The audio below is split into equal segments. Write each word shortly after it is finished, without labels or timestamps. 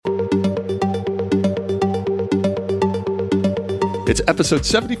It's episode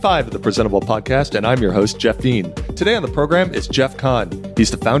 75 of the Presentable Podcast, and I'm your host, Jeff Dean. Today on the program is Jeff Kahn.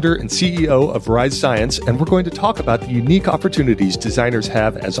 He's the founder and CEO of Rise Science, and we're going to talk about the unique opportunities designers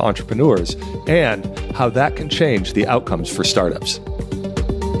have as entrepreneurs and how that can change the outcomes for startups.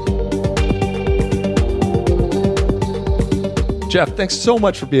 Jeff, thanks so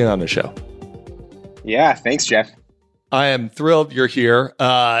much for being on the show. Yeah, thanks, Jeff. I am thrilled you're here.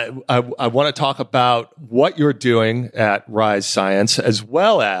 I want to talk about what you're doing at Rise Science, as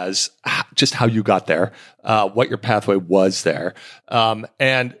well as just how you got there, what your pathway was there.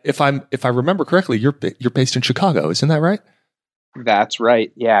 And if I remember correctly, you're based in Chicago, isn't that right? That's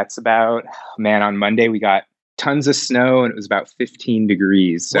right. Yeah, it's about, on Monday we got tons of snow and it was about 15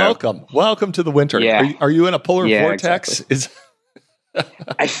 degrees. So. Welcome to the winter. Yeah. Are you in a polar vortex? Exactly.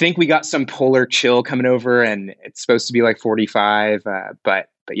 I think we got some polar chill coming over, and it's supposed to be like 45. But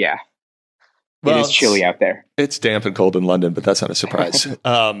yeah, it is chilly out there. It's damp and cold in London, but that's not a surprise.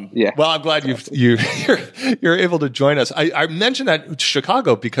 Yeah. Well, I'm glad you're able to join us. I mentioned that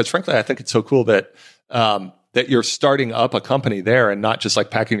Chicago because, frankly, I think it's so cool that that you're starting up a company there and not just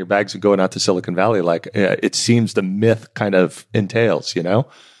like packing your bags and going out to Silicon Valley. Like it seems the myth kind of entails, you know.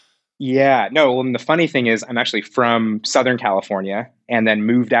 Yeah, no. Well, and the funny thing is, I'm actually from Southern California, and then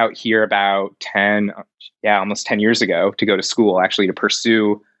moved out here about almost 10 years ago to go to school, actually to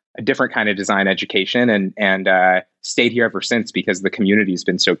pursue a different kind of design education, and stayed here ever since because the community has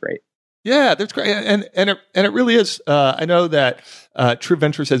been so great. Yeah, that's great, and it really is. I know that True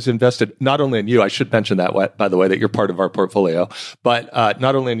Ventures has invested not only in you. I should mention that, by the way, that you're part of our portfolio, but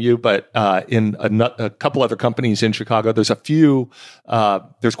not only in you, but in a couple other companies in Chicago. There's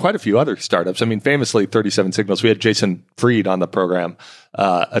quite a few other startups. I mean, famously, 37 Signals. We had Jason Fried on the program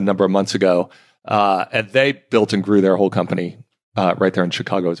a number of months ago, and they built and grew their whole company right there in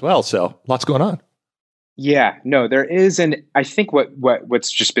Chicago as well. So, lots going on. Yeah, no, there is. And I think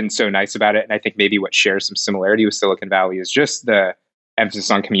what's just been so nice about it, and I think maybe what shares some similarity with Silicon Valley, is just the emphasis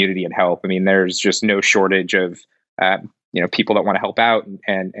on community and help. I mean, there's just no shortage of, people that want to help out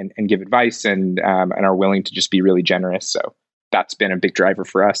and give advice and are willing to just be really generous. So that's been a big driver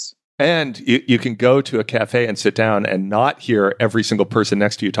for us. And you can go to a cafe and sit down and not hear every single person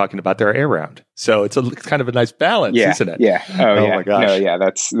next to you talking about their air round. So it's kind of a nice balance, isn't it? Yeah. Oh yeah. My gosh. No, yeah.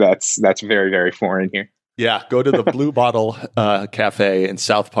 That's very, very foreign here. Yeah, go to the Blue Bottle Cafe in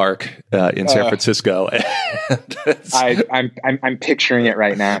South Park in San Francisco. I'm picturing it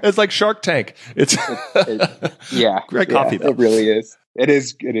right now. It's like Shark Tank. It's great coffee though. It really is. It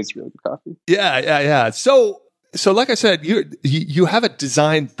is really good coffee. Yeah. So like I said, you have a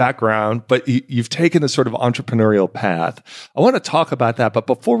design background, but you've taken a sort of entrepreneurial path. I want to talk about that, but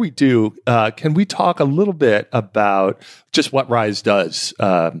before we do, can we talk a little bit about just what Rise does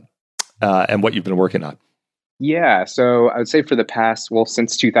and what you've been working on? Yeah, so I would say for the past,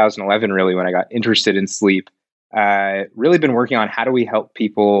 since 2011, really, when I got interested in sleep, really been working on how do we help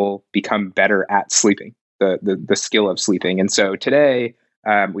people become better at sleeping, the skill of sleeping. And so today,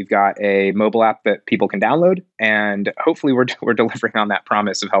 we've got a mobile app that people can download, and hopefully we're delivering on that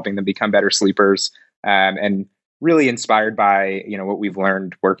promise of helping them become better sleepers, and really inspired by what we've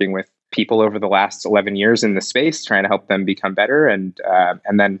learned working with people over the last 11 years in the space, trying to help them become better, and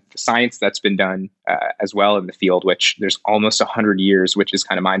then the science that's been done as well in the field, which there's almost 100 years, which is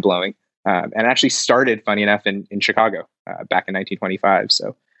kind of mind blowing, and actually started, funny enough, in Chicago back in 1925.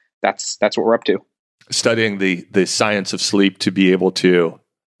 So that's what we're up to. Studying the science of sleep to be able to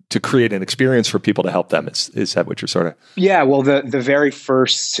create an experience for people to help them. Is that what you're sort of? Yeah. Well, the very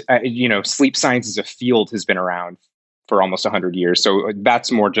first, sleep science as a field has been around for almost 100 years. So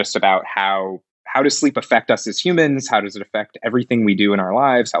that's more just about how does sleep affect us as humans? How does it affect everything we do in our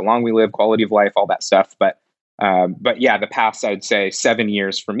lives? How long we live, quality of life, all that stuff. But yeah, the past, I'd say 7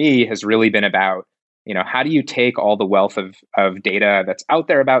 years for me has really been about, how do you take all the wealth of data that's out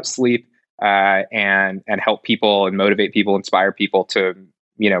there about sleep and help people and motivate people, inspire people to,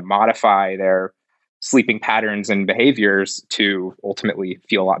 modify their sleeping patterns and behaviors to ultimately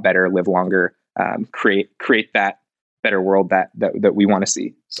feel a lot better, live longer, create that better world that we want to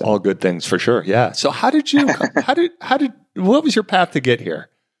see. So. All good things for sure. Yeah. So what was your path to get here?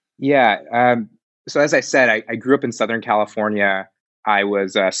 Yeah. So as I said, I grew up in Southern California. I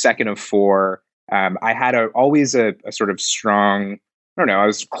was second of four. I had always a sort of strong, I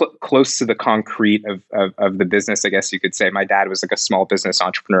was close to the concrete of the business, I guess you could say. My dad was like a small business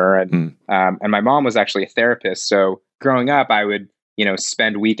entrepreneur, and my mom was actually a therapist. So growing up, I would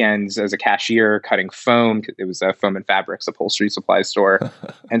spend weekends as a cashier cutting foam. It was a foam and fabrics upholstery supply store.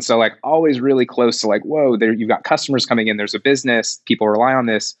 And so like always really close to like, whoa, there you've got customers coming in, there's a business, people rely on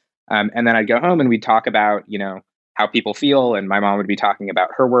this. And then I'd go home and we'd talk about, how people feel, and my mom would be talking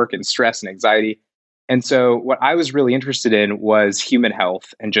about her work and stress and anxiety. And so what I was really interested in was human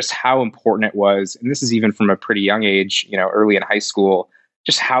health and just how important it was. And this is even from a pretty young age, early in high school,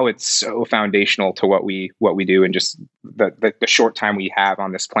 just how it's so foundational to what we do and just the short time we have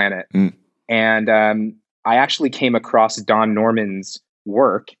on this planet. And I actually came across Don Norman's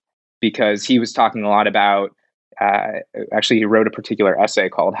work because he was talking a lot about, actually he wrote a particular essay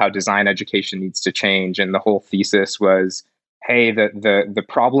called How Design Education Needs to Change. And the whole thesis was, hey, the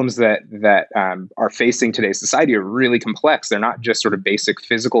problems that are facing today's society are really complex. They're not just sort of basic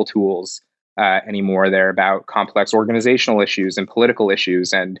physical tools anymore. They're about complex organizational issues and political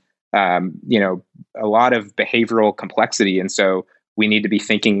issues and, a lot of behavioral complexity. And so we need to be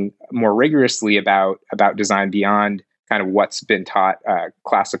thinking more rigorously about design beyond kind of what's been taught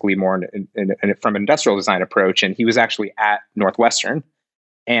classically more from an industrial design approach. And he was actually at Northwestern,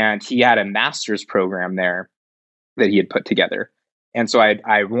 and he had a master's program there that he had put together. And so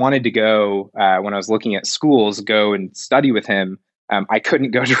I wanted to go, when I was looking at schools, go and study with him. I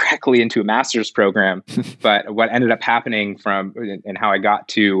couldn't go directly into a master's program, but what ended up happening and how I got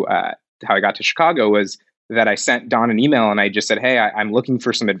to Chicago was that I sent Don an email and I just said, hey, I'm looking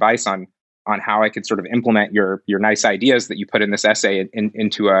for some advice on how I could sort of implement your nice ideas that you put in this essay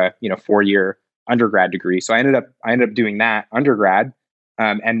into a 4-year undergrad degree. So I ended up doing that undergrad,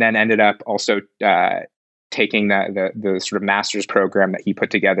 and then ended up also taking the sort of master's program that he put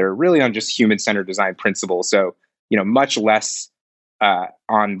together, really on just human-centered design principles. So much less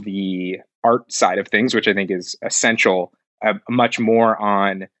on the art side of things, which I think is essential, much more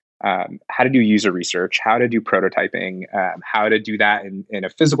on how to do user research, how to do prototyping, how to do that in a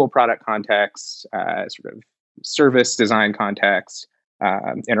physical product context, sort of service design context,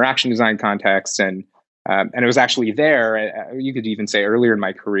 interaction design context. And it was actually there, you could even say earlier in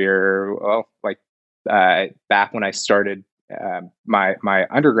my career, back when I started my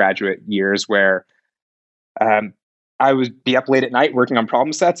undergraduate years, where I would be up late at night working on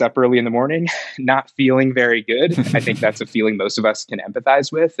problem sets, up early in the morning, not feeling very good. I think that's a feeling most of us can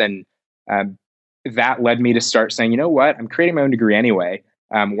empathize with. And that led me to start saying, you know what, I'm creating my own degree anyway.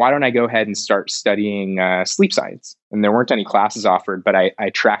 Why don't I go ahead and start studying sleep science? And there weren't any classes offered, but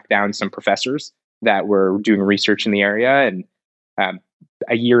I tracked down some professors that were doing research in the area. And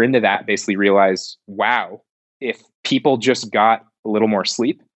a year into that, basically realized, wow, if people just got a little more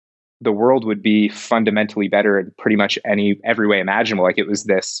sleep, the world would be fundamentally better in pretty much every way imaginable. Like, it was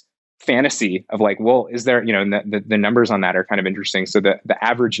this fantasy of like, well, is there, and the numbers on that are kind of interesting. So the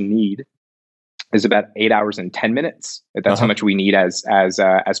average need is about 8 hours and 10 minutes. That's how much we need as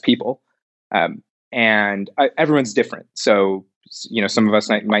people. And everyone's different. So, some of us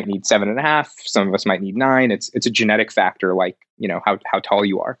might need 7.5, some of us might need 9. It's a genetic factor, like, how tall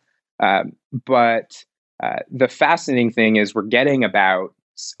you are. But the fascinating thing is we're getting about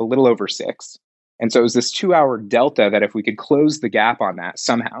a little over 6. And so it was this 2-hour delta that if we could close the gap on that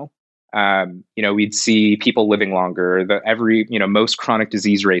somehow, we'd see people living longer. Most chronic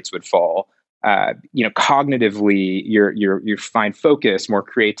disease rates would fall. Cognitively, you find focus, more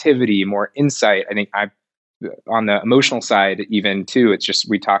creativity, more insight. I think on the emotional side, even too, it's just,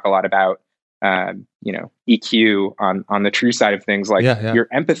 we talk a lot about, EQ on the true side of things. Like, your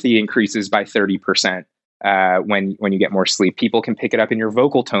empathy increases by 30%. When you get more sleep. People can pick it up in your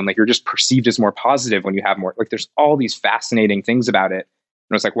vocal tone. Like, you're just perceived as more positive when you have more. Like, there's all these fascinating things about it.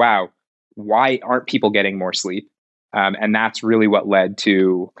 And I was like, wow, why aren't people getting more sleep? And that's really what led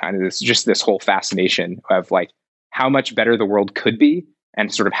to kind of this whole fascination of like how much better the world could be,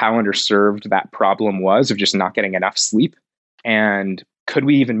 and sort of how underserved that problem was of just not getting enough sleep. And could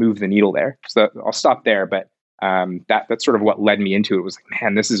we even move the needle there? So I'll stop there. But that's sort of what led me into it. Was like,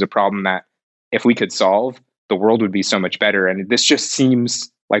 man, this is a problem that if we could solve, the world would be so much better. And this just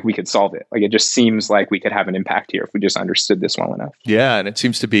seems like we could solve it. Like, it just seems like we could have an impact here if we just understood this well enough. Yeah. And it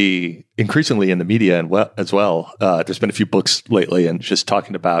seems to be increasingly in the media as well. There's been a few books lately and just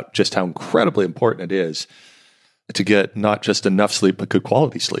talking about just how incredibly important it is to get not just enough sleep, but good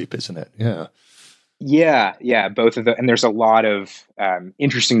quality sleep, isn't it? Yeah. Yeah. Both of and there's a lot of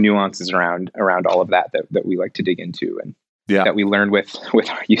interesting nuances around all of that we like to dig into and that we learn with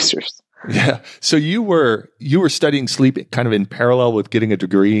our users. Yeah. So you were studying sleep kind of in parallel with getting a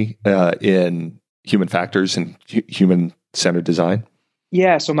degree in human factors and human-centered design?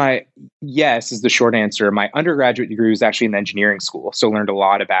 Yeah. So yes is the short answer. My undergraduate degree was actually in engineering school. So learned a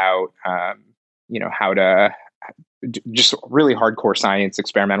lot about, how to just really hardcore science,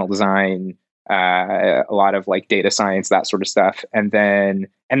 experimental design, a lot of like data science, that sort of stuff. And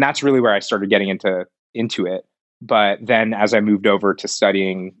that's really where I started getting into it. But then as I moved over to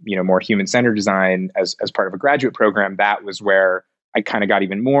studying, more human-centered design as part of a graduate program, that was where I kind of got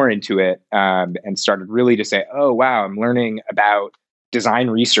even more into it, and started really to say, oh, wow, I'm learning about design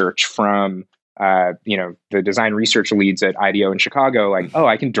research from, the design research leads at IDEO in Chicago. Like, oh,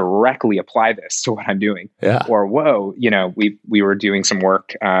 I can directly apply this to what I'm doing. Yeah. Or, whoa, we were doing some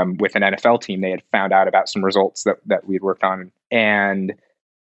work with an NFL team. They had found out about some results that we'd worked on, and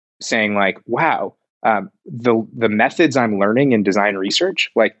saying like, wow, the methods I'm learning in design research,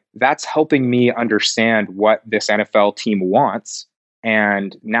 like that's helping me understand what this NFL team wants.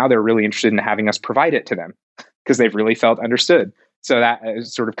 And now they're really interested in having us provide it to them because they've really felt understood. So that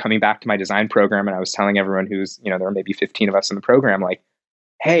is sort of coming back to my design program. And I was telling everyone there were maybe 15 of us in the program, like,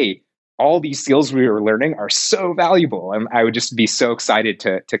 hey, all these skills we were learning are so valuable. And I would just be so excited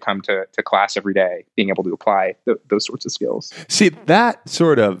to come to class every day, being able to apply those sorts of skills. See, that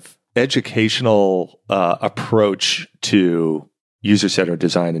sort of educational approach to user-centered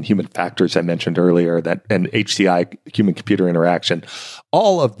design and human factors I mentioned earlier, and HCI, human-computer interaction,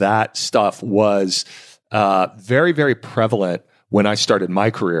 all of that stuff was very, very prevalent when I started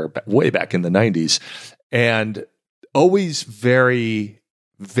my career way back in the 90s, and always very,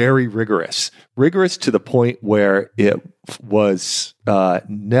 very rigorous to the point where it was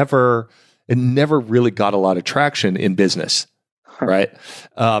never really got a lot of traction in business, right?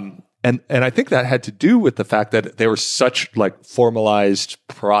 And I think that had to do with the fact that there was such like formalized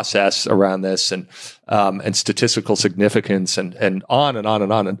process around this, and statistical significance, and on and on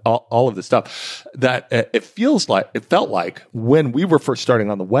and on, and all of this stuff, that it felt like when we were first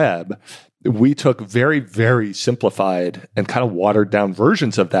starting on the web, we took very, very simplified and kind of watered down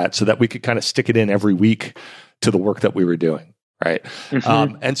versions of that so that we could kind of stick it in every week to the work that we were doing. Right.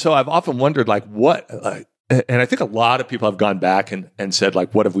 Mm-hmm. And so I've often wondered, like, and I think a lot of people have gone back and said,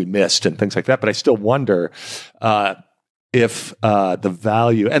 like, what have we missed and things like that. But I still wonder if the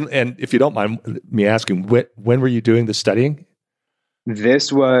value, and if you don't mind me asking, when were you doing the studying?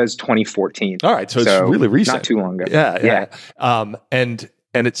 This was 2014. All right. So it's really recent. Not too long ago. Yeah.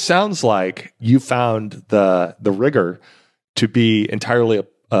 And it sounds like you found the rigor to be entirely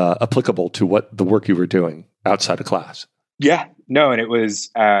applicable to what the work you were doing outside of class. Yeah. No, and it was,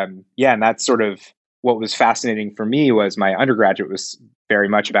 and that's sort of what was fascinating for me. Was my undergraduate was very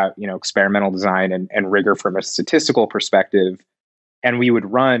much about, experimental design and rigor from a statistical perspective. And we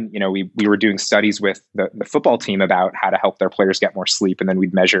would run, we were doing studies with the football team about how to help their players get more sleep. And then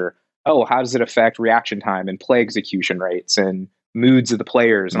we'd measure, how does it affect reaction time and play execution rates and moods of the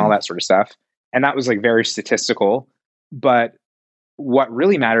players and all that sort of stuff. And that was like very statistical. But what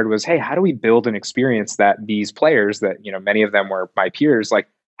really mattered was, hey, how do we build an experience that these players that, many of them were my peers, like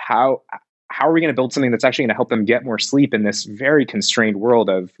how are we going to build something that's actually going to help them get more sleep in this very constrained world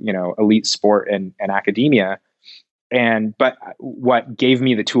of, elite sport and academia? But what gave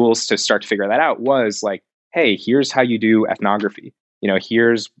me the tools to start to figure that out was like, hey, here's how you do ethnography.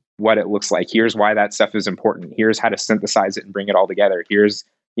 Here's what it looks like. Here's why that stuff is important. Here's how to synthesize it and bring it all together. Here's,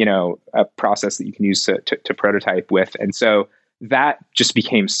 a process that you can use to prototype with. And so that just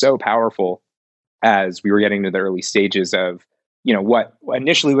became so powerful as we were getting to the early stages of, what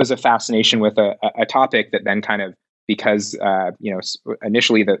initially was a fascination with a topic that then kind of, because,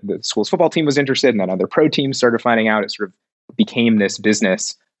 initially the school's football team was interested, and then other pro teams started finding out, it sort of became this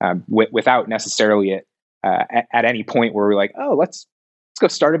business without necessarily it at any point where we're like, oh, let's go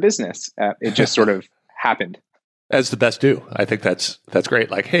start a business. It just sort of happened. As the best do. I think that's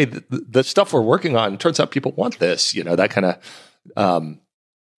great. Like, hey, the stuff we're working on, turns out people want this, that kind of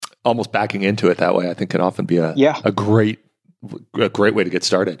almost backing into it that way, I think can often be a great way to get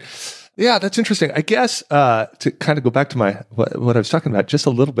started. Yeah, that's interesting. I guess to kind of go back to what I was talking about just a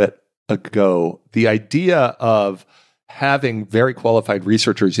little bit ago, the idea of having very qualified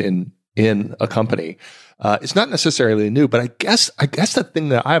researchers in a company is not necessarily new, but I guess the thing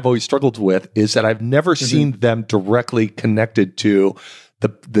that I've always struggled with is that I've never seen them directly connected to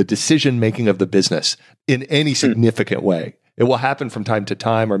the decision making of the business in any significant way. It will happen from time to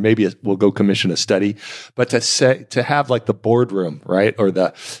time, or maybe we'll go commission a study. But to have like the boardroom, right, or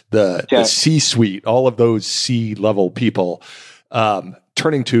the C-suite, all of those C-level people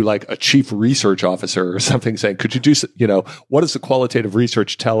turning to like a chief research officer or something, saying, "Could you do? What does the qualitative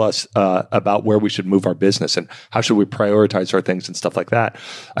research tell us about where we should move our business, and how should we prioritize our things and stuff like that?"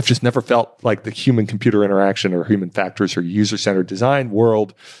 I've just never felt like the human-computer interaction or human factors or user-centered design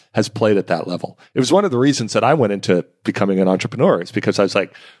world has played at that level. It was one of the reasons that I went into becoming an entrepreneur. It's because I was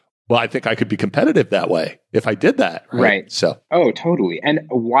like, well, I think I could be competitive that way if I did that. Right. So, oh, totally. And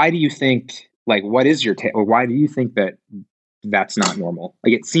why do you think? Like, what is your or why do you think that? That's not normal?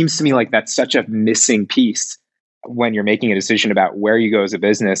 Like, it seems to me like that's such a missing piece when you're making a decision about where you go as a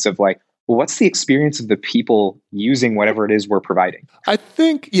business of like, well, what's the experience of the people using whatever it is we're providing? I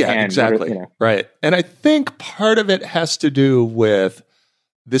think, yeah, And exactly. Right. And I think part of it has to do with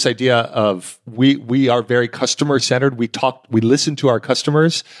this idea of we are very customer centered. We listen to our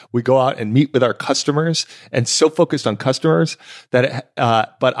customers. We go out and meet with our customers, and so focused on customers that,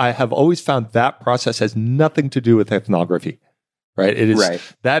 but I have always found that process has nothing to do with ethnography, right? It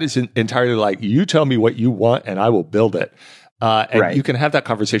is, that is entirely like, you tell me what you want and I will build it. And you can have that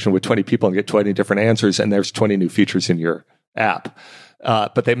conversation with 20 people and get 20 different answers, and there's 20 new features in your app.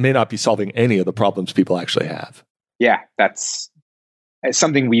 But they may not be solving any of the problems people actually have. Yeah, that's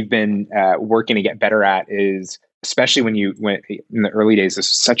something we've been working to get better at, is especially when in the early days, this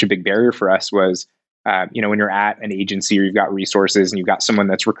was such a big barrier for us was, when you're at an agency or you've got resources and you've got someone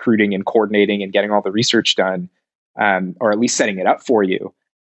that's recruiting and coordinating and getting all the research done, or at least setting it up for you.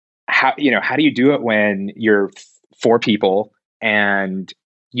 How do you do it when you're 4 people and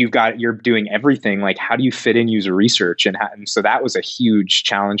you're doing everything? Like, how do you fit in user research? And so that was a huge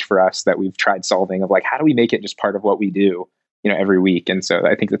challenge for us that we've tried solving, of like, how do we make it just part of what we do, every week? And so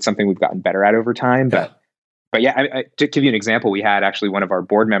I think that's something we've gotten better at over time. But yeah, to give you an example, we had actually one of our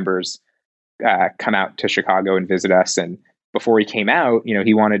board members come out to Chicago and visit us. And before he came out,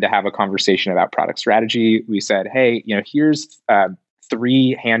 he wanted to have a conversation about product strategy. We said, hey, here's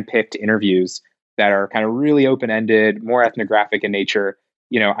 3 handpicked interviews that are kind of really open-ended, more ethnographic in nature.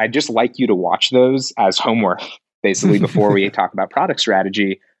 I'd just like you to watch those as homework, basically, before we talk about product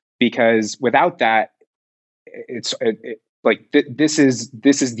strategy, because without that, this is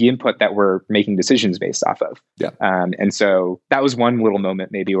the input that we're making decisions based off of. Yeah. And so that was one little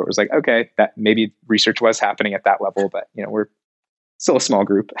moment maybe where it was like, okay, that maybe research was happening at that level, but we're still a small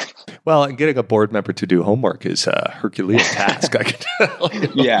group. Well, and getting a board member to do homework is a Herculean task, I can tell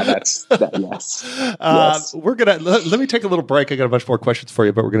you. Yeah, yes. Yes. We're going to, let me take a little break. I got a bunch more questions for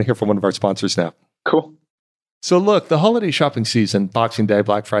you, but we're going to hear from one of our sponsors now. Cool. So look, the holiday shopping season, Boxing Day,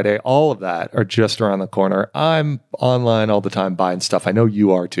 Black Friday, all of that are just around the corner. I'm online all the time buying stuff. I know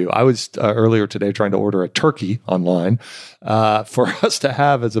you are too. I was earlier today trying to order a turkey online for us to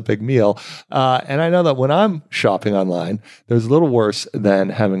have as a big meal. And I know that when I'm shopping online, there's little worse than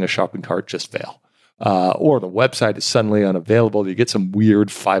having a shopping cart just fail. Or the website is suddenly unavailable. You get some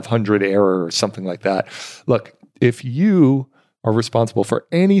weird 500 error or something like that. Look, if you are responsible for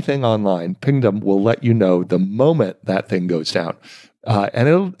anything online, Pingdom will let you know the moment that thing goes down.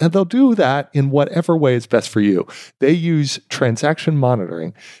 And they'll do that in whatever way is best for you. They use transaction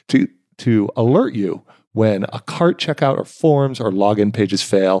monitoring to alert you when a cart checkout or forms or login pages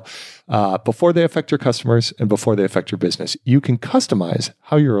fail before they affect your customers and before they affect your business. You can customize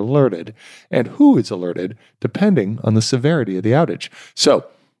how you're alerted and who is alerted depending on the severity of the outage. So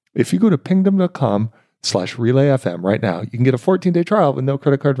if you go to pingdom.com/RelayFM right now, you can get a 14-day trial with no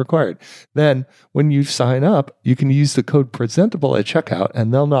credit card required. Then when you sign up, you can use the code presentable at checkout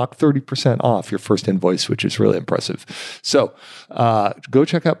and they'll knock 30% off your first invoice, which is really impressive. So go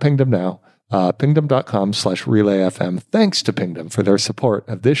check out Pingdom now, pingdom.com/RelayFM. Thanks to Pingdom for their support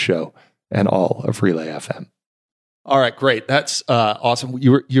of this show and all of Relay FM. All right, great. That's awesome. We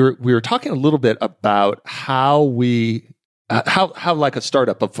were talking a little bit about how how like a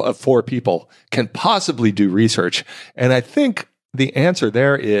startup of 4 people can possibly do research. And I think the answer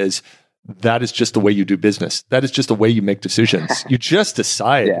there is that is just the way you do business. That is just the way you make decisions. You just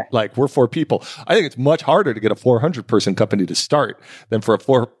decide, like, we're 4 people. I think it's much harder to get a 400-person company to start than for a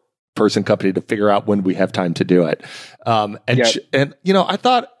 4-person company to figure out when we have time to do it. And I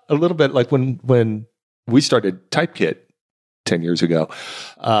thought a little bit like when we started Typekit 10 years ago,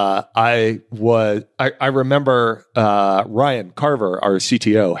 I remember Ryan Carver, our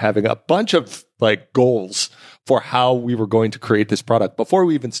CTO, having a bunch of like goals for how we were going to create this product before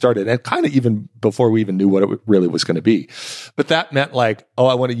we even started, and kind of even before we even knew what it really was going to be. But that meant like,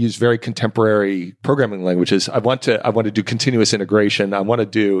 I want to use very contemporary programming languages. I want to do continuous integration. I want to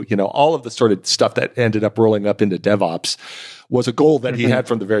do, all of the sort of stuff that ended up rolling up into DevOps was a goal that he had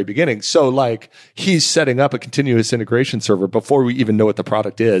from the very beginning. So like he's setting up a continuous integration server before we even know what the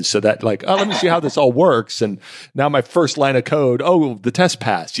product is. So that like, let me see how this all works. And now my first line of code, the test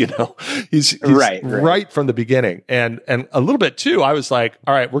passed, he's right from the beginning. And a little bit too, I was like,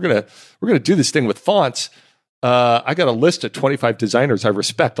 all right, we're going to do this thing with fonts. I got a list of 25 designers I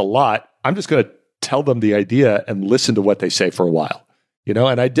respect a lot. I'm just going to tell them the idea and listen to what they say for a while.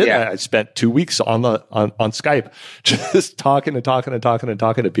 And I did that. I spent 2 weeks on Skype, just talking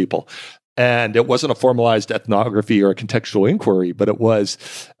to people. And it wasn't a formalized ethnography or a contextual inquiry, but it was,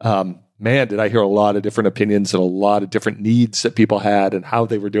 man, did I hear a lot of different opinions and a lot of different needs that people had and how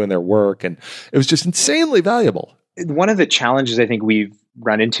they were doing their work. And it was just insanely valuable. one of the challenges I think we've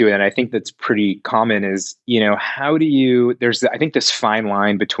run into, and I think that's pretty common, is, how do you, I think this fine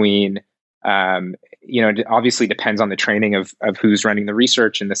line between, it obviously depends on the training of who's running the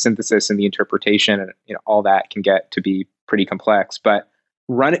research and the synthesis and the interpretation, and, all that can get to be pretty complex, but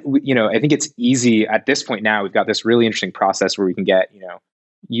I think it's easy at this point now. We've got this really interesting process where we can get,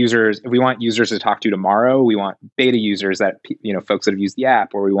 users, if we want users to talk to tomorrow, we want beta users that, folks that have used the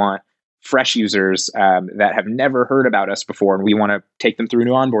app, or we want fresh users that have never heard about us before, and we want to take them through a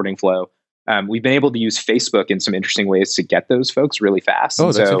new onboarding flow. We've been able to use Facebook in some interesting ways to get those folks really fast.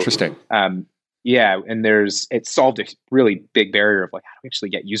 Oh, that's interesting. Yeah, and it solved a really big barrier of like, how do we actually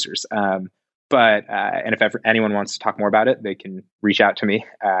get users? But if ever anyone wants to talk more about it, they can reach out to me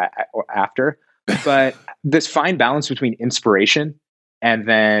after. But this fine balance between inspiration and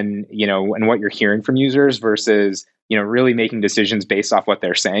then, and what you're hearing from users versus, really making decisions based off what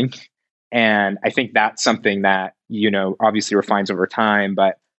they're saying. And I think that's something that, obviously refines over time.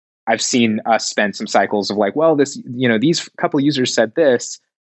 But I've seen us spend some cycles of like, well, these couple of users said this,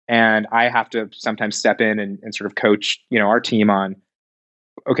 and I have to sometimes step in and sort of coach, our team on,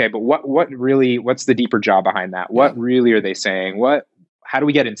 okay, but what's the deeper job behind that? What really are they saying? How do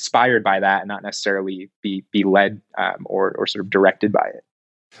we get inspired by that and not necessarily be led or sort of directed by it?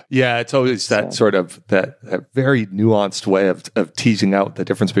 Yeah, it's always that sort of that very nuanced way of teasing out the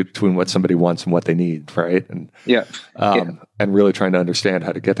difference between what somebody wants and what they need, right? And and really trying to understand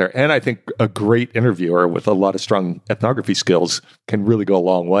how to get there. And I think a great interviewer with a lot of strong ethnography skills can really go a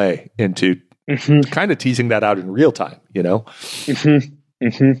long way into kind of teasing that out in real time,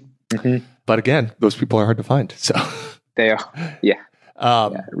 But again, those people are hard to find. So they are, yeah,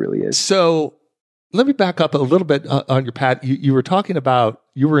 it really is. So let me back up a little bit on your path. You were talking about,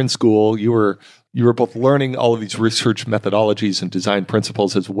 you were in school, you were both learning all of these research methodologies and design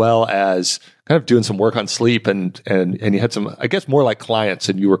principles, as well as kind of doing some work on sleep, and you had some, I guess, more like clients,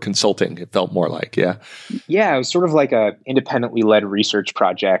 and you were consulting. It felt more like, yeah. Yeah, it was sort of like a independently led research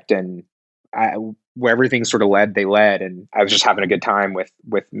project, and where everything sort of they led, and I was just having a good time with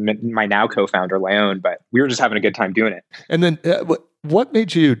my now co-founder Leon, but we were just having a good time doing it. And then what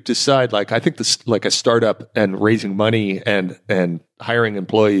made you decide, like, I think this, like a startup and raising money and hiring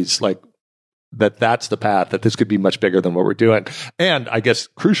employees, like that's the path, that this could be much bigger than what we're doing? And I guess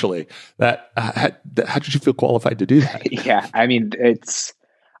crucially, that how did you feel qualified to do that? Yeah, I mean,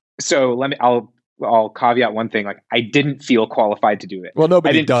 I'll caveat one thing. Like, I didn't feel qualified to do it. Well,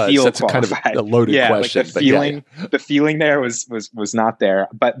 nobody does. That's qualified. Kind of a loaded question. Like the feeling there was not there.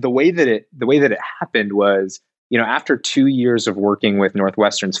 But the way that it happened was, after 2 years of working with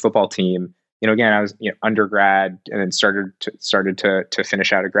Northwestern's football team, again, I was undergrad and then started to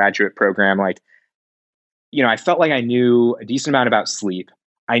finish out a graduate program. Like, I felt like I knew a decent amount about sleep.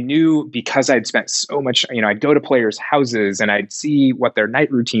 I knew, because I'd spent so much, I'd go to players' houses and I'd see what their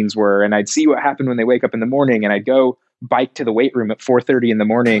night routines were, and I'd see what happened when they wake up in the morning, and I'd go bike to the weight room at 4:30 in the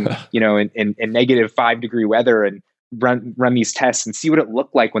morning, in negative 5-degree weather, and run these tests and see what it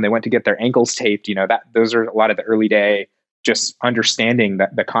looked like when they went to get their ankles taped. Those are a lot of the early day, just understanding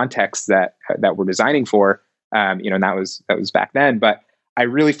the context that we're designing for. And that was back then, but I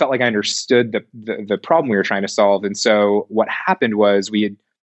really felt like I understood the problem we were trying to solve. And so what happened was, we had,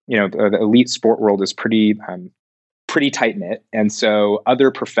 the elite sport world is pretty tight knit. And so other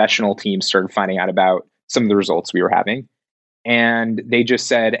professional teams started finding out about some of the results we were having. And they just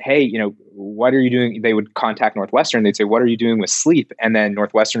said, hey, what are you doing? They would contact Northwestern. They'd say, what are you doing with sleep? And then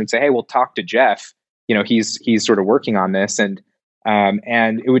Northwestern would say, hey, we'll talk to Jeff. He's sort of working on this. And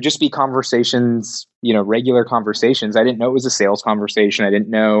it would just be conversations, regular conversations. I didn't know it was a sales conversation. I didn't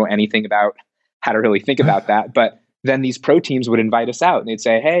know anything about how to really think about that. But then these pro teams would invite us out, and they'd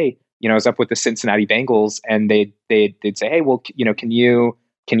say, hey, I was up with the Cincinnati Bengals, and they'd say, hey, well, can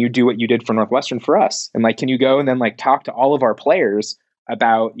you do what you did for Northwestern for us? And like, can you go and then like talk to all of our players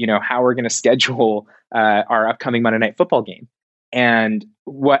about, how we're going to schedule our upcoming Monday Night Football game? And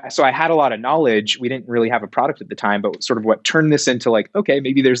so I had a lot of knowledge. We didn't really have a product at the time, but sort of what turned this into like, okay,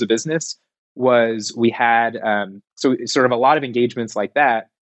 maybe there's a business, was we had, so sort of a lot of engagements like that.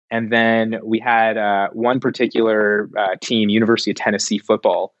 And then we had one particular team, University of Tennessee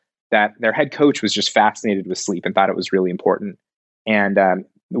football, that their head coach was just fascinated with sleep and thought it was really important. And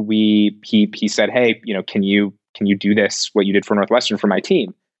he said, hey, can you do this, what you did for Northwestern, for my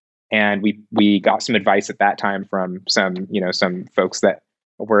team? And we got some advice at that time from some folks that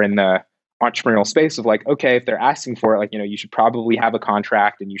were in the entrepreneurial space of like, okay, if they're asking for it, like, you should probably have a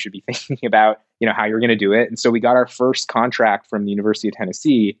contract, and you should be thinking about, how you're going to do it. And so we got our first contract from the University of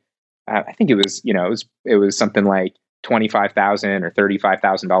Tennessee. I think it was, it was something like $25,000 or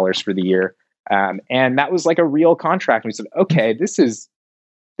 $35,000 for the year. And that was like a real contract. And we said, okay, this is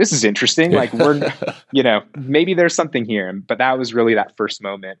interesting. Like we're, maybe there's something here. But that was really that first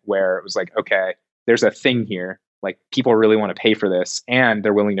moment where it was like, okay, there's a thing here. Like people really want to pay for this and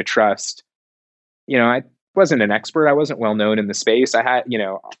they're willing to trust. I wasn't an expert. I wasn't well known in the space. I had,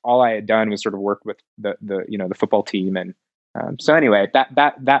 all I had done was sort of work with the football team. And so anyway,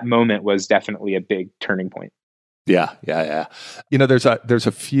 that moment was definitely a big turning point. Yeah. There's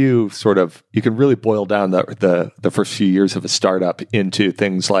a few sort of, you can really boil down the first few years of a startup into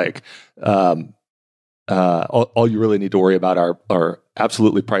things like, all you really need to worry about are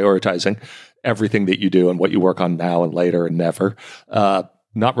absolutely prioritizing everything that you do and what you work on now and later and never,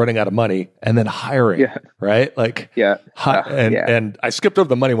 not running out of money, and then hiring, right? Like, and I skipped over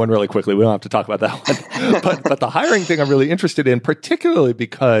the money one really quickly. We don't have to talk about that one. but the hiring thing I'm really interested in, particularly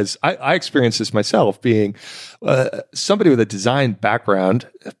because I experienced this myself, being somebody with a design background,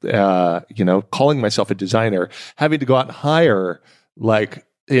 calling myself a designer, having to go out and hire like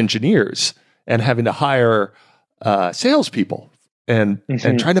engineers and having to hire salespeople. And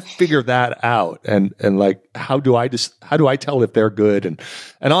trying to figure that out, and like how do I tell if they're good, and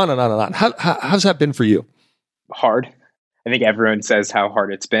on and on and on. How's that been for you? Hard. I think everyone says how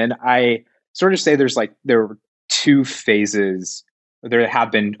hard it's been. I sort of say there were two phases. There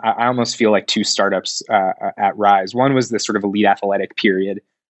have been. I almost feel like two startups at Rise. One was this sort of elite athletic period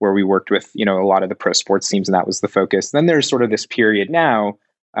where we worked with a lot of the pro sports teams, and that was the focus. Then there's sort of this period now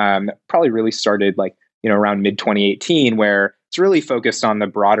that probably really started like around mid 2018 where it's really focused on the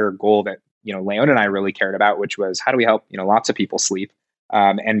broader goal that, Leon and I really cared about, which was how do we help, lots of people sleep?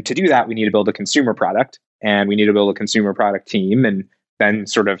 And to do that, we need to build a consumer product, and we need to build a consumer product team. And then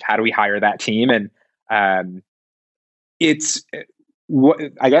sort of how do we hire that team? And it's what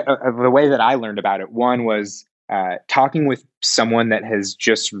the way that I learned about it. One was talking with someone that has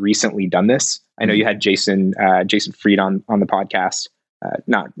just recently done this. I know you had Jason Fried on the podcast.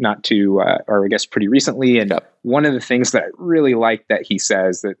 Not too, or I guess pretty recently. And one of the things that I really like that he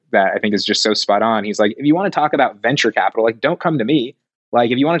says that I think is just so spot on. He's like, if you want to talk about venture capital, like don't come to me.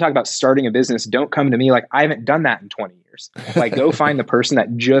 Like if you want to talk about starting a business, don't come to me. Like I haven't done that in 20 years. Like go find the person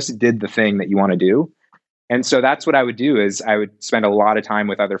that just did the thing that you want to do. And so that's what I would do is I would spend a lot of time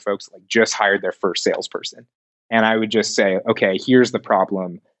with other folks that like just hired their first salesperson. And I would just say, okay, here's the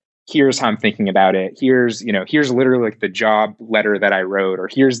problem. Here's how I'm thinking about it. Here's literally like the job letter that I wrote, or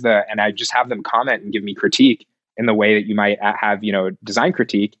and I just have them comment and give me critique in the way that you might have, design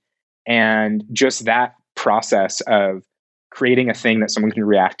critique. And just that process of creating a thing that someone can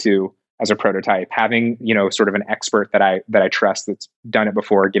react to as a prototype, having, sort of an expert that I trust that's done it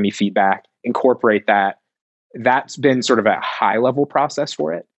before, give me feedback, incorporate that's been sort of a high level process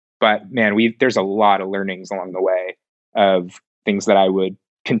for it. But man, there's a lot of learnings along the way of things that I would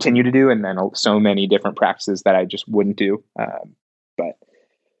continue to do, and then so many different practices that I just wouldn't do. But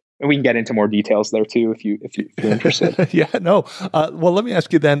we can get into more details there too if you're interested. Yeah, no. Well, let me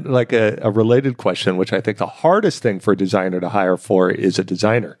ask you then, like a related question, which I think the hardest thing for a designer to hire for is a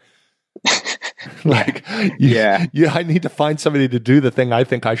designer. I need to find somebody to do the thing I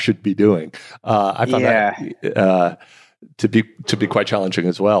think I should be doing. I found that to be quite challenging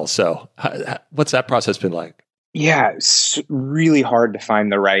as well. So, what's that process been like? Yeah, it's really hard to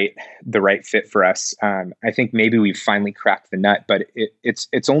find the right fit for us. I think maybe we've finally cracked the nut, but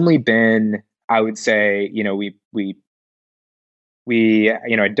it's only been, I would say, we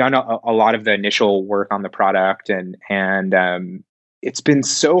had done a lot of the initial work on the product, and it's been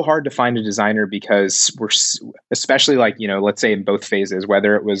so hard to find a designer because we're especially like let's say in both phases,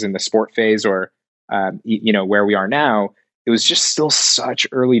 whether it was in the sport phase or where we are now, it was just still such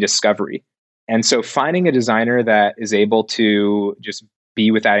early discovery. And so finding a designer that is able to just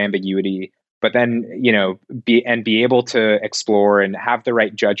be with that ambiguity, but then, be able to explore and have the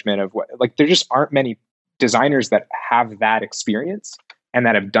right judgment of what, like, there just aren't many designers that have that experience and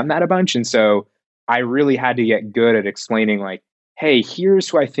that have done that a bunch. And so I really had to get good at explaining like, hey, here's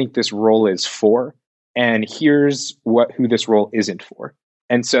who I think this role is for, and here's who this role isn't for.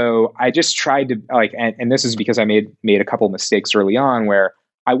 And so I just tried to and this is because I made a couple of mistakes early on where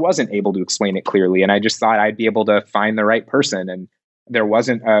I wasn't able to explain it clearly. And I just thought I'd be able to find the right person, and there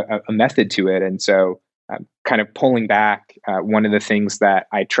wasn't a method to it. And so kind of pulling back, one of the things that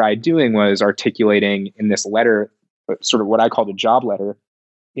I tried doing was articulating in this letter, sort of what I called a job letter,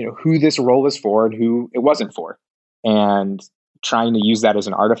 who this role was for and who it wasn't for, and trying to use that as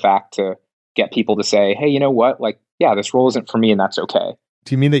an artifact to get people to say, hey, you know what? Like, yeah, this role isn't for me, and that's okay.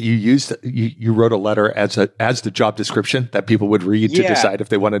 Do you mean that you wrote a letter as the job description that people would read to decide if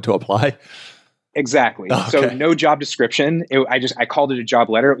they wanted to apply? Exactly. Okay. So no job description. I called it a job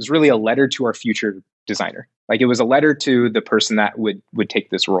letter. It was really a letter to our future designer. Like it was a letter to the person that would take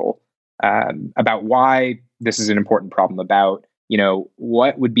this role, about why this is an important problem, about,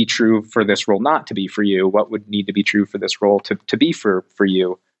 what would be true for this role not to be for you, what would need to be true for this role to be for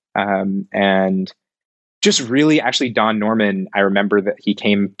you. And just really, actually, Don Norman, I remember that he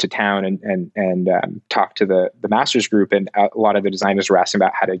came to town and talked to the master's group, and a lot of the designers were asking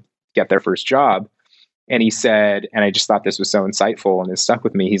about how to get their first job. And he said, and I just thought this was so insightful and it stuck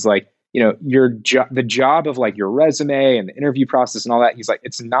with me. He's like, the job of like your resume and the interview process and all that. He's like,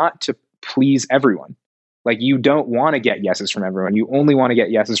 it's not to please everyone. Like you don't want to get yeses from everyone. You only want to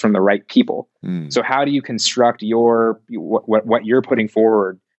get yeses from the right people. So how do you construct what you're putting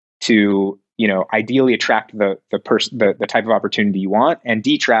forward to, ideally attract the type of opportunity you want and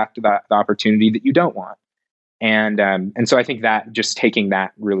detract the opportunity that you don't want. And so I think that just taking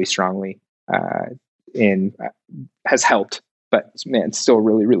that really strongly has helped. But man, it's still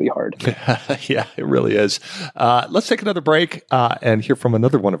really, really hard. Yeah, it really is. Let's take another break and hear from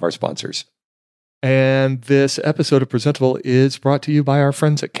another one of our sponsors. And this episode of Presentable is brought to you by our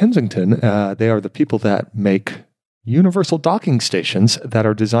friends at Kensington. They are the people that make universal docking stations that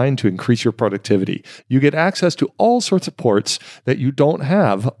are designed to increase your productivity. You get access to all sorts of ports that you don't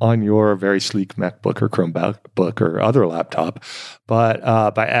have on your very sleek MacBook or Chromebook or other laptop.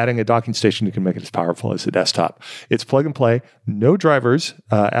 But by adding a docking station, you can make it as powerful as a desktop. It's plug and play, no drivers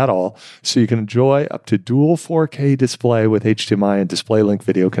at all, so you can enjoy up to dual 4K display with HDMI and DisplayLink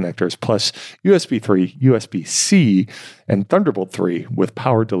video connectors, plus USB 3, USB-C, and Thunderbolt 3 with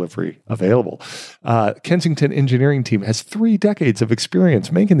power delivery available. Kensington Engineering Team has 3 decades of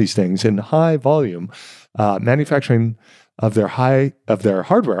experience making these things in high volume, manufacturing of their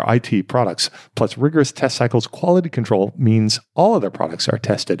hardware IT products, plus rigorous test cycles. Quality control means all of their products are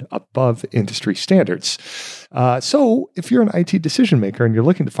tested above industry standards. So if you're an IT decision maker and you're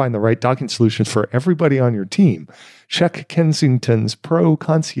looking to find the right docking solutions for everybody on your team, check Kensington's Pro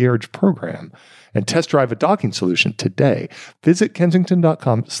Concierge program and test drive a docking solution today. Visit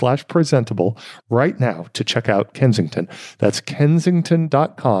kensington.com/presentable right now to check out Kensington. That's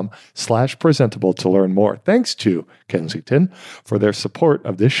kensington.com/presentable to learn more. Thanks to Kensington for their support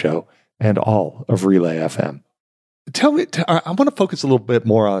of this show and all of Relay FM. Tell me, I want to focus a little bit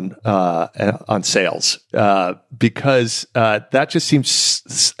more on sales because that just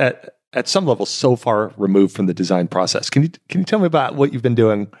seems at some level so far removed from the design process. Can you tell me about what you've been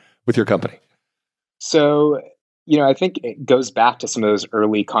doing with your company? So, I think it goes back to some of those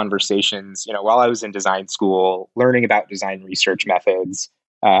early conversations, while I was in design school, learning about design research methods,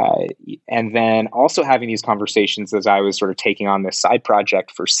 and then also having these conversations as I was sort of taking on this side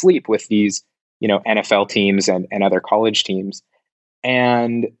project for Sleep with these, NFL teams and other college teams.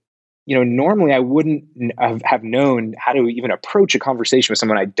 And, normally I wouldn't have known how to even approach a conversation with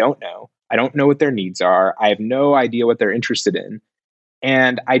someone I don't know. I don't know what their needs are. I have no idea what they're interested in.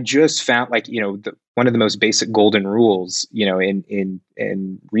 And I just found one of the most basic golden rules, in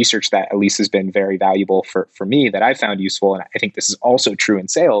research that at least has been very valuable for me that I found useful. And I think this is also true in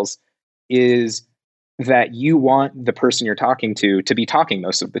sales, is that you want the person you're talking to be talking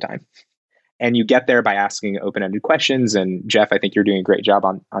most of the time. And you get there by asking open-ended questions. And Jeff, I think you're doing a great job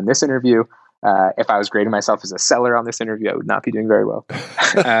on this interview. If I was grading myself as a seller on this interview, I would not be doing very well.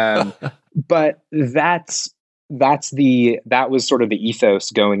 But that was sort of the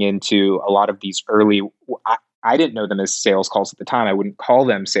ethos going into a lot of these early, I didn't know them as sales calls at the time. I wouldn't call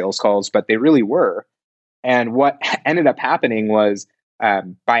them sales calls, but they really were. And what ended up happening was by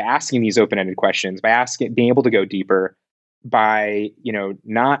asking these open-ended questions, being able to go deeper, by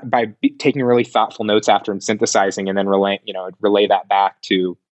taking really thoughtful notes after and synthesizing and then relay that back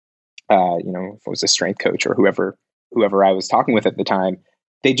to, if it was a strength coach or whoever I was talking with at the time.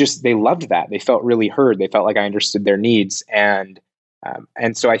 They loved that. They felt really heard. They felt like I understood their needs. And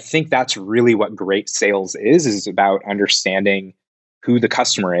so I think that's really what great sales is about understanding who the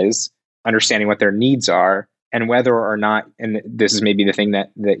customer is, understanding what their needs are, and whether or not, and this is maybe the thing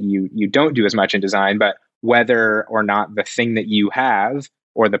that you don't do as much in design, but whether or not the thing that you have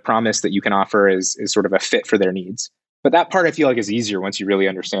or the promise that you can offer is sort of a fit for their needs. But that part I feel like is easier once you really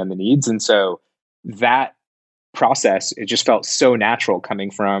understand the needs. And so that process, it just felt so natural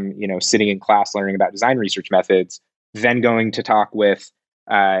coming from, sitting in class, learning about design research methods, then going to talk with,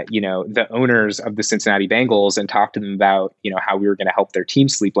 the owners of the Cincinnati Bengals and talk to them about, how we were going to help their team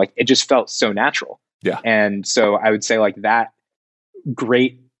sleep. Like it just felt so natural. Yeah. And so I would say like that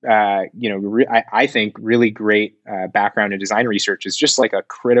great, I think really great background in design research is just like a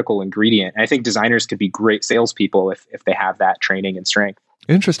critical ingredient. And I think designers could be great salespeople if they have that training and strength.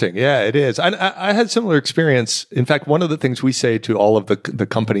 Interesting. Yeah, it is. I had similar experience. In fact, one of the things we say to all of the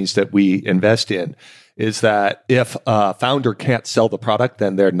companies that we invest in is that if a founder can't sell the product,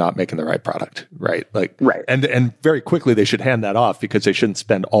 then they're not making the right product, right? Like, Right. And very quickly they should hand that off because they shouldn't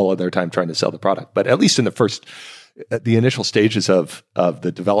spend all of their time trying to sell the product. But at least in the initial stages of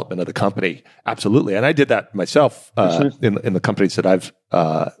the development of the company, absolutely. And I did that myself in the companies that I've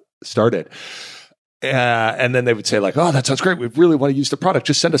started. And then they would say like, "Oh, that sounds great. We really want to use the product.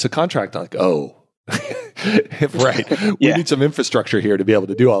 Just send us a contract." I'm like, "Oh, right. We need some infrastructure here to be able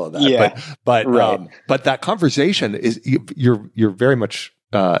to do all of that." Yeah. But that conversation is you're very much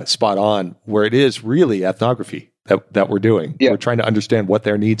spot on. Where it is really ethnography that we're doing. Yeah. We're trying to understand what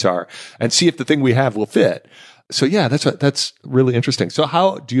their needs are and see if the thing we have will fit. So yeah, that's really interesting. So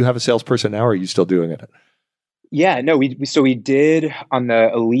how do you have a salesperson now? Or are you still doing it? Yeah, no, we did on the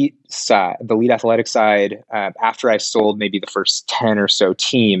elite side, the elite athletic side, after I sold maybe the first 10 or so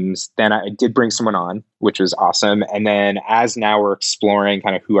teams, then I did bring someone on, which was awesome. And then as now we're exploring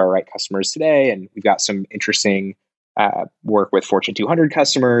kind of who our right customers today, and we've got some interesting work with Fortune 200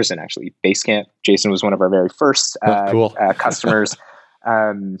 customers, and actually Basecamp. Jason was one of our very first cool. customers.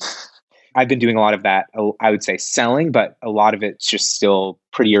 I've been doing a lot of that, I would say selling, but a lot of it's just still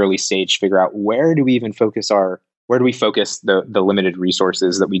pretty early stage to figure out where do we focus the limited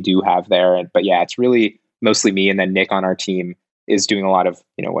resources that we do have there. But yeah, it's really mostly me, and then Nick on our team is doing a lot of,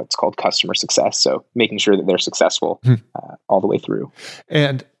 what's called customer success. So making sure that they're successful all the way through.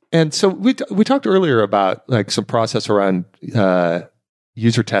 And so we talked earlier about like some process around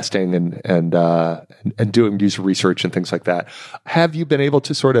user testing and doing user research and things like that. Have you been able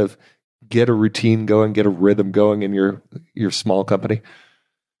to sort of get a routine going, get a rhythm going in your small company?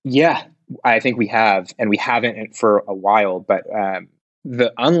 Yeah, I think we have, and we haven't for a while. But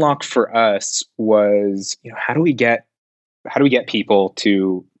the unlock for us was, how do we get people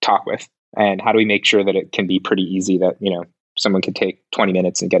to talk with, and how do we make sure that it can be pretty easy that someone could take 20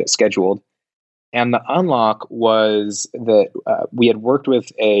 minutes and get it scheduled. And the unlock was that we had worked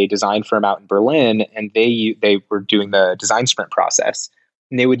with a design firm out in Berlin, and they were doing the design sprint process.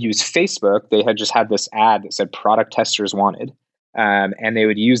 And they would use Facebook. They had just had this ad that said product testers wanted. And they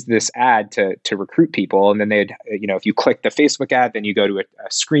would use this ad to recruit people. And then they'd, if you click the Facebook ad, then you go to a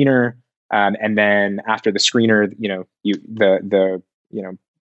screener. And then after the screener,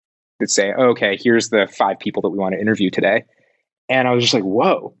 they'd say, oh, okay, here's the 5 people that we want to interview today. And I was just like,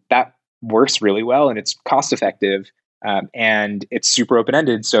 whoa, that works really well. And it's cost effective. And it's super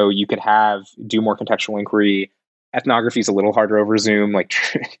open-ended. So you could do more contextual inquiry. Ethnography is a little harder over Zoom, like,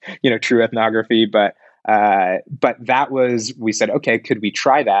 true ethnography. But that was, we said, okay, could we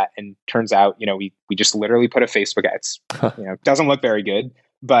try that? And turns out, we just literally put a Facebook ad. It's, doesn't look very good,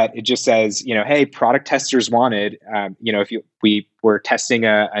 but it just says, hey, product testers wanted, we were testing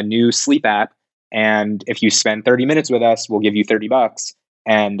a new sleep app, and if you spend 30 minutes with us, we'll give you $30.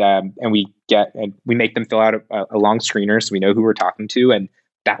 And we make them fill out a long screener, so we know who we're talking to. And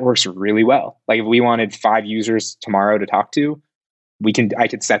that works really well. Like if we wanted 5 users tomorrow to talk to, I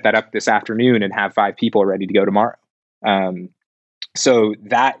could set that up this afternoon and have 5 people ready to go tomorrow. So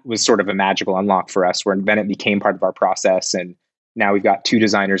that was sort of a magical unlock for us, where then it became part of our process. And now we've got 2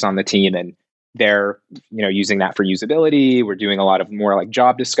 designers on the team, and they're, using that for usability. We're doing a lot of more like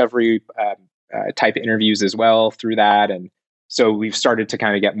job discovery type interviews as well through that. And so we've started to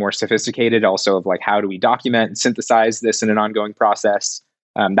kind of get more sophisticated also of like, how do we document and synthesize this in an ongoing process?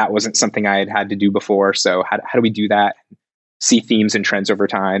 That wasn't something I had to do before. So how do we do that? See themes and trends over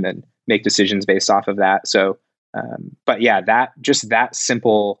time and make decisions based off of that. So, but yeah, that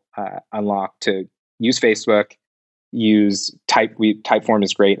simple unlock to use Facebook, use Typeform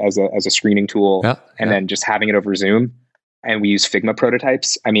is great as a screening tool, and then just having it over Zoom. And we use Figma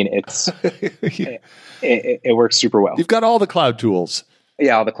prototypes. I mean, it works super well. You've got all the cloud tools.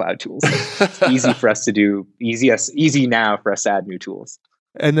 Yeah, all the cloud tools. It's easy for us to do. Easy now for us to add new tools.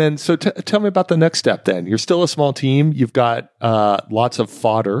 And then, so tell me about the next step then. You're still a small team. You've got lots of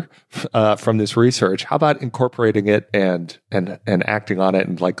fodder from this research. How about incorporating it and acting on it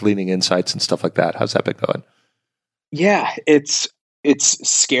and like gleaning insights and stuff like that? How's that been going? Yeah, it's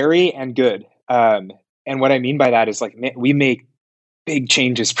scary and good. And what I mean by that is like, we make big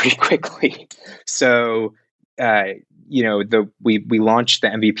changes pretty quickly. So, we launched the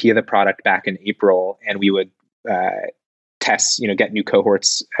MVP of the product back in April, and we would test, get new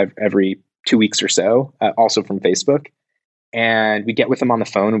cohorts every 2 weeks or so, also from Facebook. And we get with them on the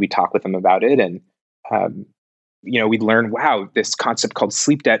phone and we talk with them about it. And, we'd learn, wow, this concept called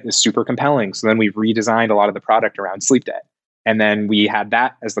sleep debt is super compelling. So then we redesigned a lot of the product around sleep debt. And then we had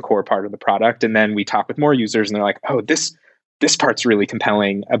that as the core part of the product. And then we talk with more users and they're like, oh, this this part's really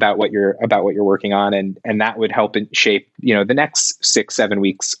compelling about what you're working on, and that would help shape, the next 6-7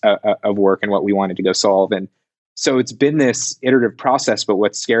 weeks of work and what we wanted to go solve. And so it's been this iterative process. But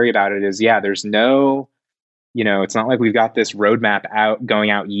what's scary about it is, there's no, it's not like we've got this roadmap going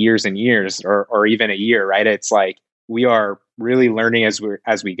out years and years, or even a year, right? It's like we are really learning as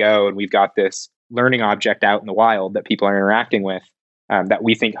we go, and we've got this learning object out in the wild that people are interacting with, that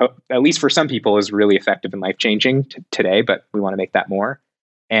we think, at least for some people, is really effective and life-changing today, but we want to make that more.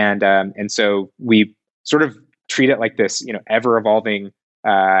 And so we sort of treat it like this, ever-evolving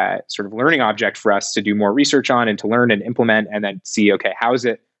sort of learning object for us to do more research on and to learn and implement, and then see, okay, how is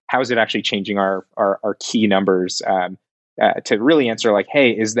it actually changing our key numbers, to really answer like,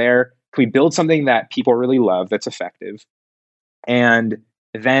 hey, can we build something that people really love that's effective? And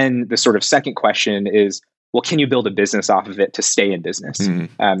then the sort of second question is, well, can you build a business off of it to stay in business?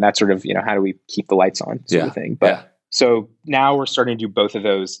 Mm-hmm. That's sort of, how do we keep the lights on sort of thing. But so now we're starting to do both of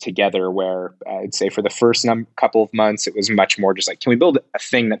those together, where I'd say for the first couple of months, it was much more just like, can we build a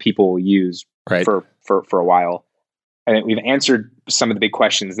thing that people will use for a while? And we've answered some of the big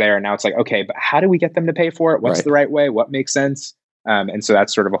questions there. And now it's like, okay, but how do we get them to pay for it? What's the right way? What makes sense? And so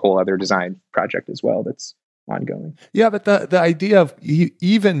that's sort of a whole other design project as well that's ongoing. Yeah, but the idea of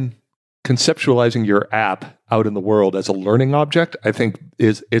even conceptualizing your app out in the world as a learning object, I think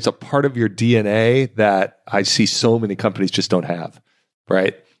is a part of your DNA that I see so many companies just don't have,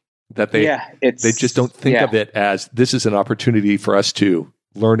 right? That they just don't think of it as, this is an opportunity for us to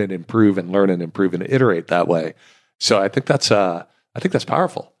learn and improve and iterate that way. So I think that's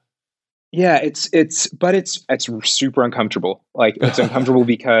powerful. Yeah, it's super uncomfortable. Like, it's uncomfortable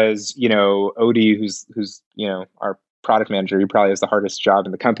because, Odie, who's our product manager, he probably has the hardest job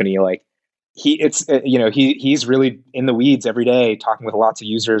in the company. Like, he's really in the weeds every day, talking with lots of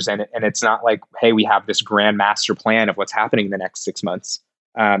users, and it's not like, hey, we have this grand master plan of what's happening in the next 6 months.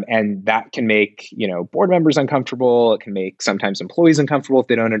 And that can make, board members uncomfortable. It can make sometimes employees uncomfortable if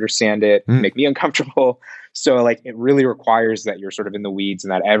they don't understand it. It can make me uncomfortable. So like, it really requires that you're sort of in the weeds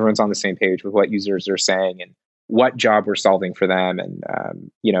and that everyone's on the same page with what users are saying and what job we're solving for them. And,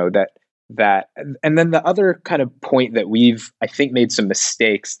 that, and then the other kind of point that we've, I think, made some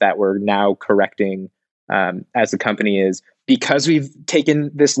mistakes that we're now correcting, as a company, is because we've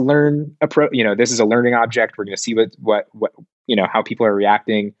taken this learn approach, this is a learning object. We're going to see what how people are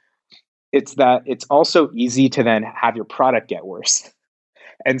reacting. It's that it's also easy to then have your product get worse.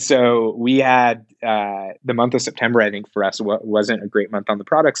 And so we had the month of September, I think for us, wasn't a great month on the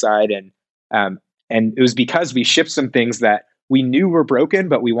product side. And it was because we shipped some things that we knew were broken,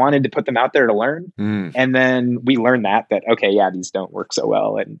 but we wanted to put them out there to learn. And then we learned that, okay, these don't work so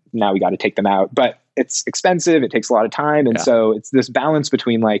well. And now we got to take them out, but it's expensive. It takes a lot of time. And so it's this balance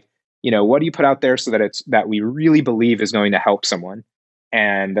between like, what do you put out there so that that we really believe is going to help someone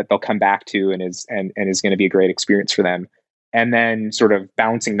and that they'll come back to and is going to be a great experience for them. And then sort of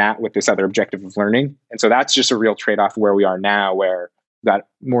balancing that with this other objective of learning. And so that's just a real trade-off where we are now, where we've got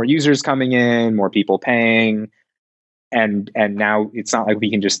more users coming in, more people paying. And now it's not like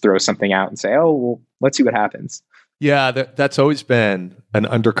we can just throw something out and say, oh, well, let's see what happens. Yeah, that's always been an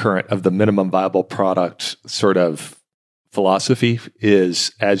undercurrent of the minimum viable product sort of philosophy,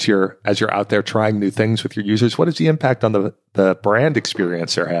 is as you're out there trying new things with your users, what is the impact on the brand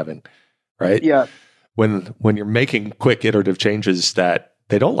experience they're having, right? Yeah. When you're making quick iterative changes that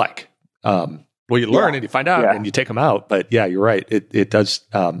they don't like, well, you learn and you find out and you take them out. But yeah, you're right. It does.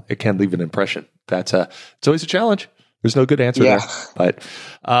 It can leave an impression. It's always a challenge. There's no good answer there, but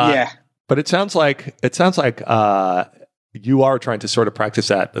but it sounds like you are trying to sort of practice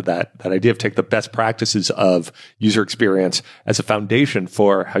that idea of take the best practices of user experience as a foundation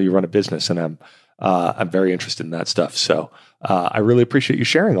for how you run a business, and I'm very interested in that stuff. So I really appreciate you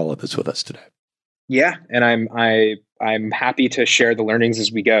sharing all of this with us today. Yeah, and I'm happy to share the learnings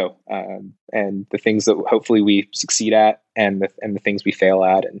as we go, and the things that hopefully we succeed at, and the things we fail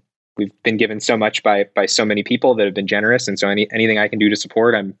at, and we've been given so much by so many people that have been generous. And so anything I can do to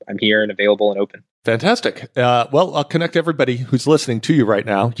support, I'm here and available and open. Fantastic. Well, I'll connect everybody who's listening to you right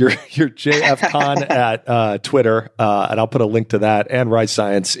now. You're JF Khan at Twitter, and I'll put a link to that and Rise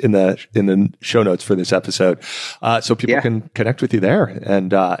Science in the show notes for this episode, so people can connect with you there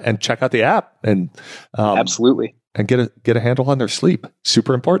and check out the app and absolutely, and get a handle on their sleep.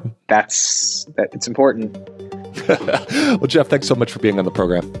 Super important. It's important. Well, Jeff, thanks so much for being on the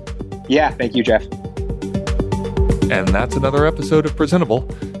program. Yeah, thank you, Jeff. And that's another episode of Presentable.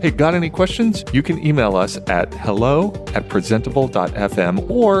 Hey, got any questions? You can email us at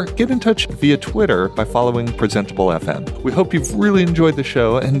hello@presentable.fm or get in touch via Twitter by following Presentable FM. We hope you've really enjoyed the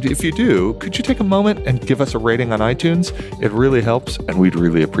show, and if you do, could you take a moment and give us a rating on iTunes? It really helps, and we'd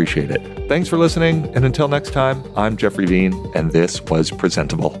really appreciate it. Thanks for listening, and until next time, I'm Jeffrey Veen, and this was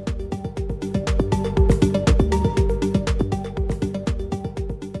Presentable.